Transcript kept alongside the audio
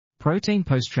Protein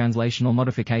posttranslational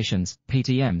modifications,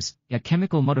 PTMs, are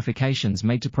chemical modifications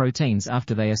made to proteins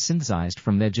after they are synthesized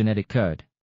from their genetic code.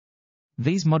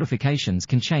 These modifications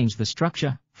can change the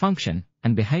structure, function,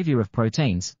 and behavior of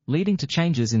proteins, leading to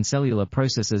changes in cellular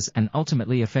processes and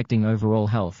ultimately affecting overall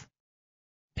health.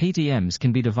 PTMs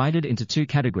can be divided into two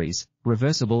categories,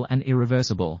 reversible and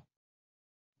irreversible.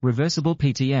 Reversible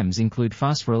PTMs include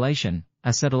phosphorylation,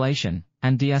 acetylation,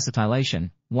 and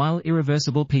deacetylation, while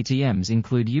irreversible PTMs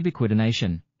include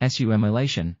ubiquitination,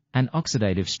 SUMylation, and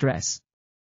oxidative stress.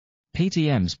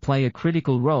 PTMs play a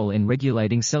critical role in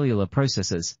regulating cellular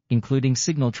processes, including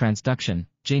signal transduction,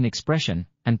 gene expression,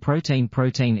 and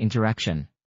protein-protein interaction.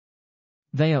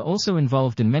 They are also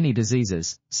involved in many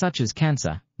diseases, such as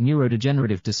cancer,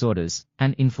 neurodegenerative disorders,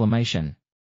 and inflammation.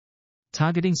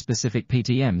 Targeting specific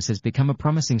PTMs has become a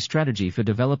promising strategy for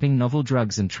developing novel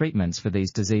drugs and treatments for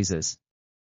these diseases.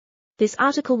 This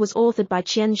article was authored by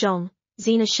Qian Zhong,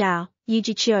 Xina Xiao,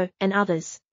 Yijie, and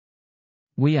others.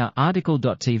 We are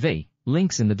RTCLTV,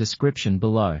 links in the description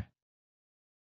below.